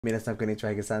皆さんこんにち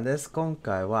は、ヒゲさんです。今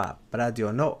回は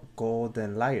BRADIOの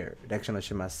Golden Liar リアクションを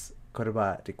します。これ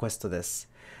はリクエストです。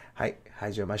はい、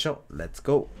始めましょう。Let's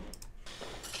go!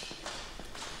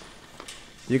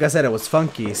 You guys said it was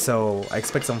funky, so I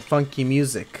expect some funky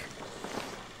music.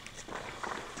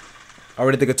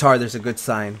 Already the guitar, there's a good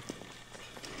sign.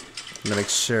 I'm gonna make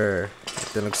sure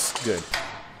that looks good.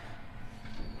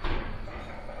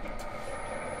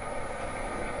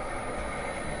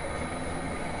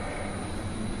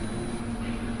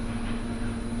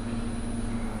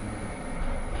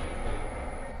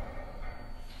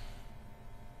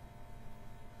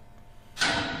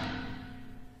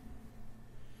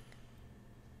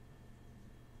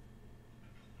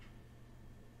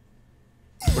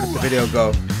 Where did the video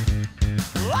go?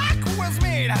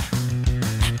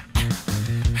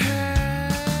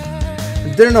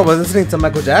 Didn't know about listening to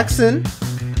Michael Jackson.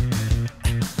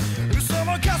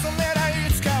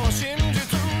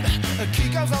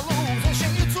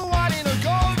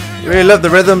 Really love the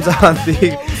rhythms on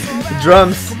the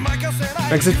drums.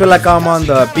 Makes me feel like I'm on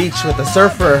the beach with a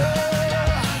surfer.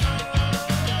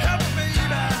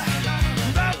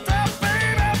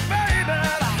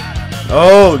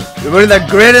 Oh, you're putting that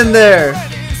grit in there.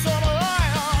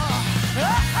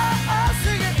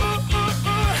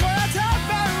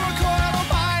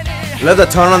 Love the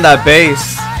tone on that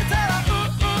bass.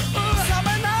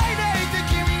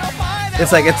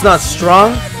 It's like it's not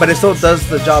strong, but it still does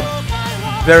the job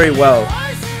very well,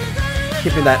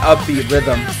 keeping that upbeat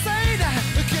rhythm.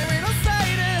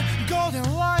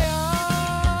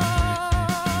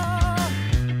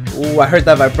 Ooh, I heard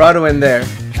that vibrato in there.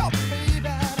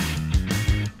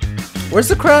 Where's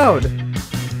the crowd?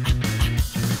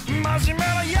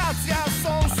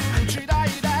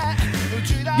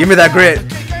 Give me that grit.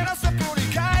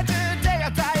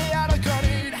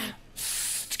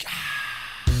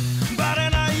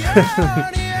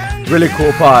 Really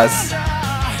cool pause.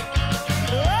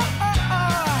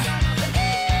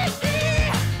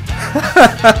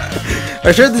 Are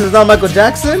you sure this is not Michael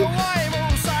Jackson?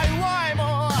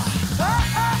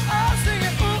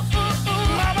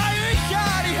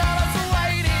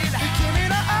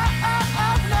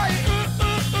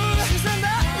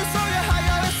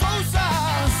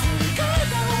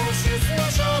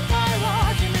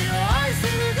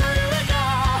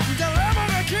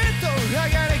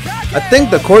 I think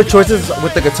the chord choices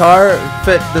with the guitar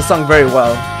fit the song very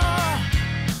well.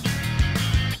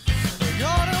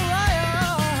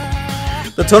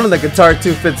 The tone of the guitar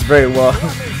too fits very well.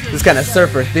 This kind of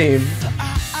surfer theme.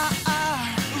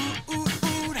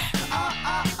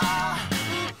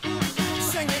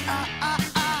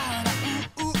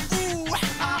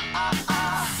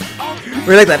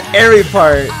 We like that airy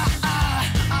part.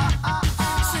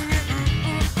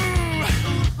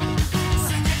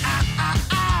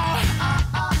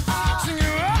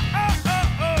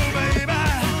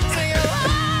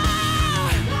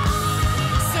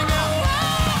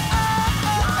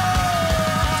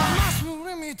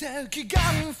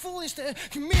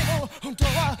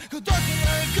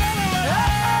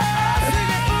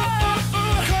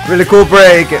 Really cool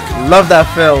break. Love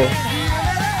that fill.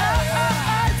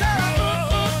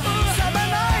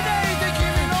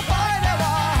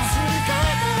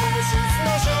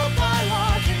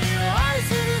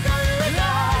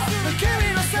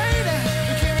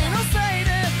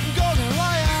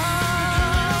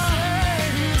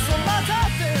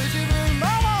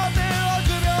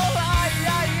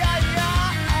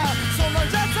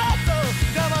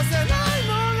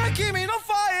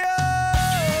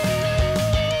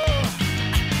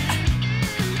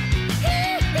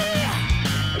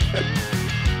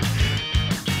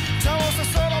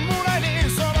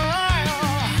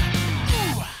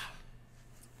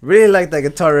 Really like that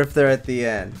guitar riff there at the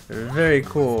end. Very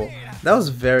cool. That was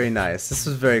very nice. This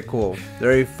was very cool.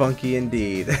 Very funky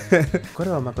indeed. これ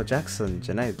は Michael Jackson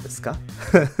じゃないですか?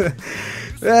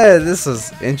 Yeah, this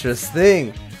was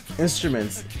interesting.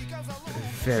 Instruments,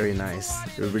 very nice.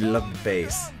 I really love the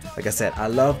bass. Like I said, I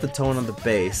love the tone on the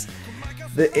bass.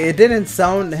 It didn't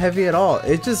sound heavy at all.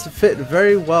 It just fit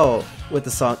very well with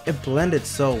the song. It blended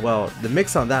so well. The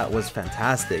mix on that was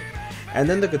fantastic. And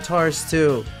then the guitars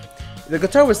too. The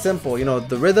guitar was simple, you know,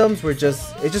 the rhythms were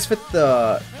just fit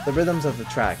the rhythms of the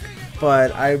track.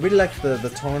 But I really liked the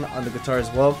tone on the guitar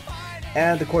as well.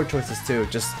 And the chord choices too,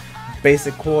 just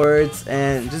basic chords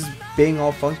and just being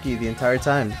all funky the entire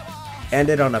time.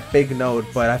 Ended on a big note,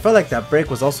 but I felt like that break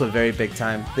was also a very big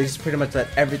time. They just pretty much let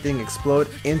everything explode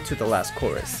into the last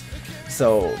chorus.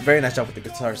 So very nice job with the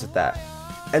guitars with that.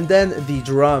 And then the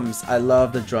drums, I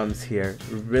love the drums here.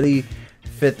 Really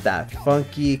fit that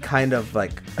funky kind of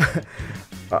like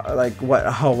like what,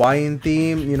 a Hawaiian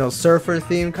theme, you know, surfer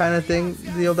theme kind of thing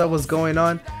deal that was going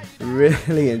on.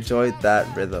 Really enjoyed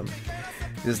that rhythm.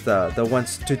 Just the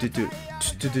ones do do do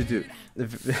do do do.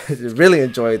 Really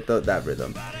enjoyed that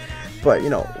rhythm. But you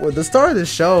know, the star of the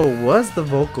show was the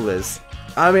vocalist.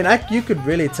 I mean, you could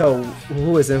really tell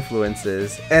who his influence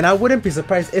is, and I wouldn't be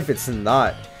surprised if it's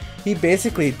not. He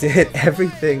basically did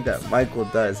everything that Michael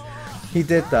does. He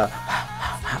did the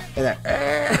and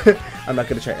that, I'm not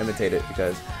gonna try to imitate it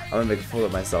because I'm gonna make a fool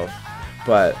of myself.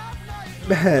 But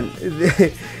man,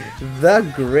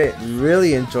 that grit,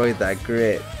 really enjoyed that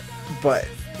grit. But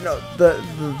you know,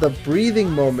 the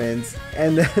breathing moments,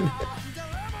 and then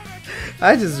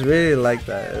I just really like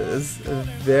that. It's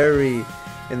very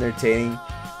entertaining.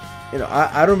 You know,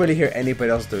 I don't really hear anybody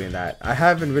else doing that. I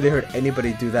haven't really heard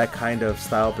anybody do that kind of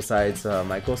style besides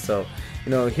Michael. So,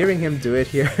 you know, hearing him do it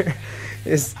here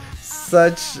is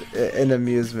such an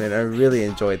amusement. I really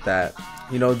enjoyed that.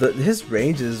 You know, his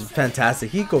range is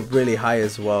fantastic. He goes really high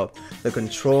as well. The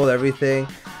control, everything.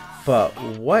 But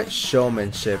what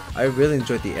showmanship. I really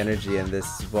enjoyed the energy in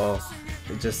this as well.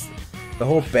 Just the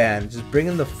whole band, just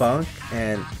bringing the funk,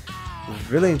 and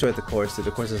really enjoyed the chorus too.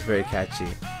 The chorus is very catchy.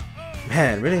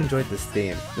 Man, really enjoyed this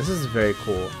theme. This is very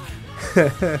cool.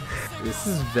 This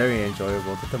is very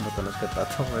enjoyable. とても楽しかった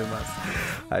と思います。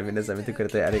はい、皆さん見てくれ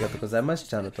てありがとうございます。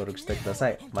チャンネル登録してくださ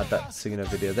い。また次の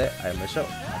ビデオで会いましょう。ま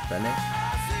たね。